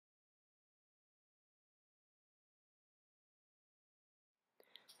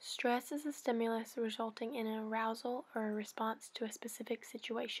Stress is a stimulus resulting in an arousal or a response to a specific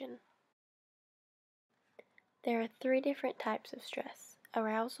situation. There are three different types of stress: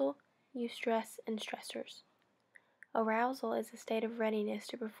 arousal, eustress, and stressors. Arousal is a state of readiness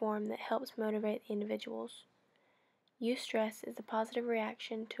to perform that helps motivate the individuals. Eustress is a positive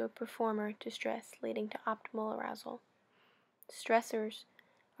reaction to a performer to stress, leading to optimal arousal. Stressors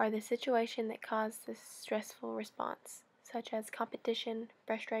are the situation that cause this stressful response, such as competition,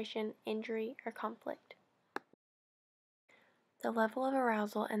 frustration, injury, or conflict. The level of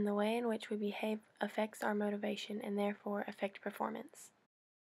arousal and the way in which we behave affects our motivation and therefore affect performance.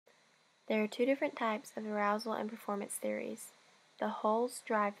 There are two different types of arousal and performance theories: the Hull's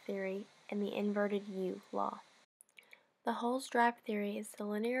drive theory and the inverted U law. The Hull's drive theory is the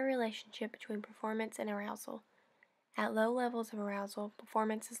linear relationship between performance and arousal. At low levels of arousal,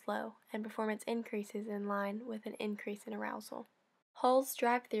 performance is low, and performance increases in line with an increase in arousal. Hull's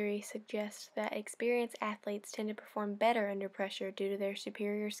drive theory suggests that experienced athletes tend to perform better under pressure due to their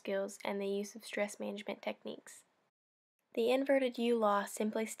superior skills and the use of stress management techniques. The inverted U law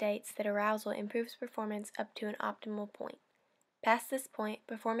simply states that arousal improves performance up to an optimal point. Past this point,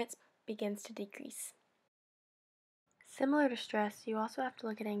 performance begins to decrease. Similar to stress, you also have to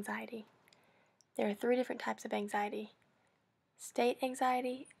look at anxiety. There are three different types of anxiety: state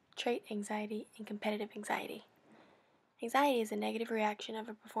anxiety, trait anxiety, and competitive anxiety. Anxiety is a negative reaction of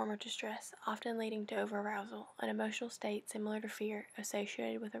a performer to stress, often leading to overarousal, an emotional state similar to fear,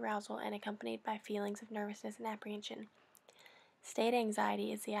 associated with arousal and accompanied by feelings of nervousness and apprehension. State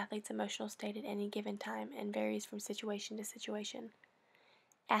anxiety is the athlete's emotional state at any given time and varies from situation to situation.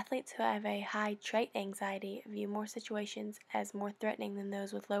 Athletes who have a high trait anxiety view more situations as more threatening than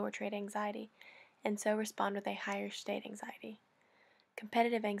those with lower trait anxiety, and so respond with a higher state anxiety.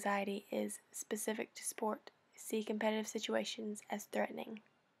 Competitive anxiety is specific to sport. See competitive situations as threatening.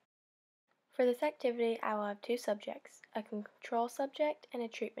 For this activity, I will have two subjects, a control subject and a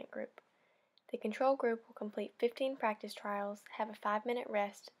treatment group. The control group will complete 15 practice trials, have a 5-minute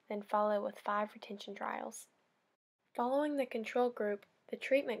rest, then follow with 5 retention trials. Following the control group, the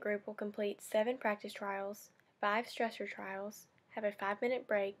treatment group will complete 7 practice trials, 5 stressor trials, have a 5-minute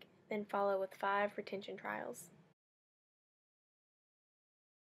break, then follow with 5 retention trials.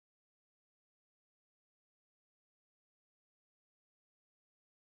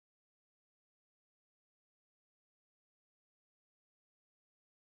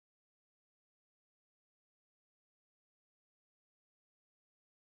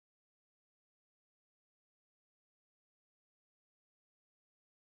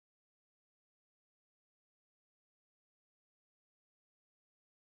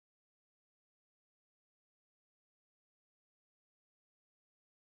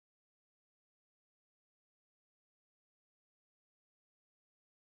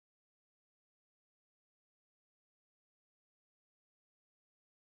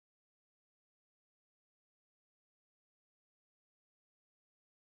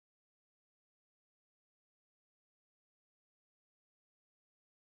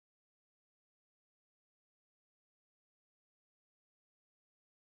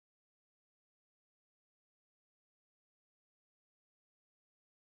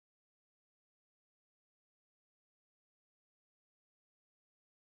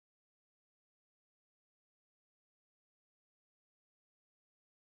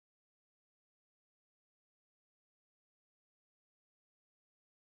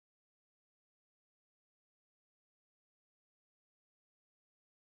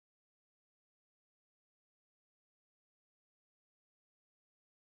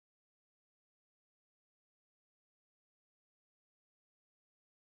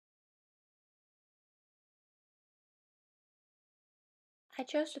 I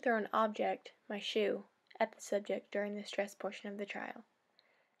chose to throw an object, my shoe, at the subject during the stress portion of the trial.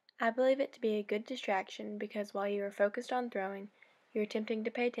 I believe it to be a good distraction because while you are focused on throwing, you are attempting to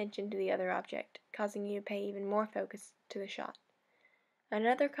pay attention to the other object, causing you to pay even more focus to the shot.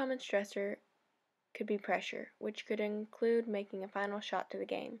 Another common stressor could be pressure, which could include making a final shot to the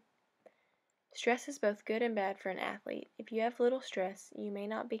game. Stress is both good and bad for an athlete. If you have little stress, you may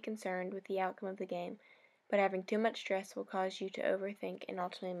not be concerned with the outcome of the game, but having too much stress will cause you to overthink and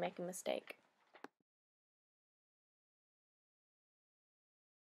ultimately make a mistake.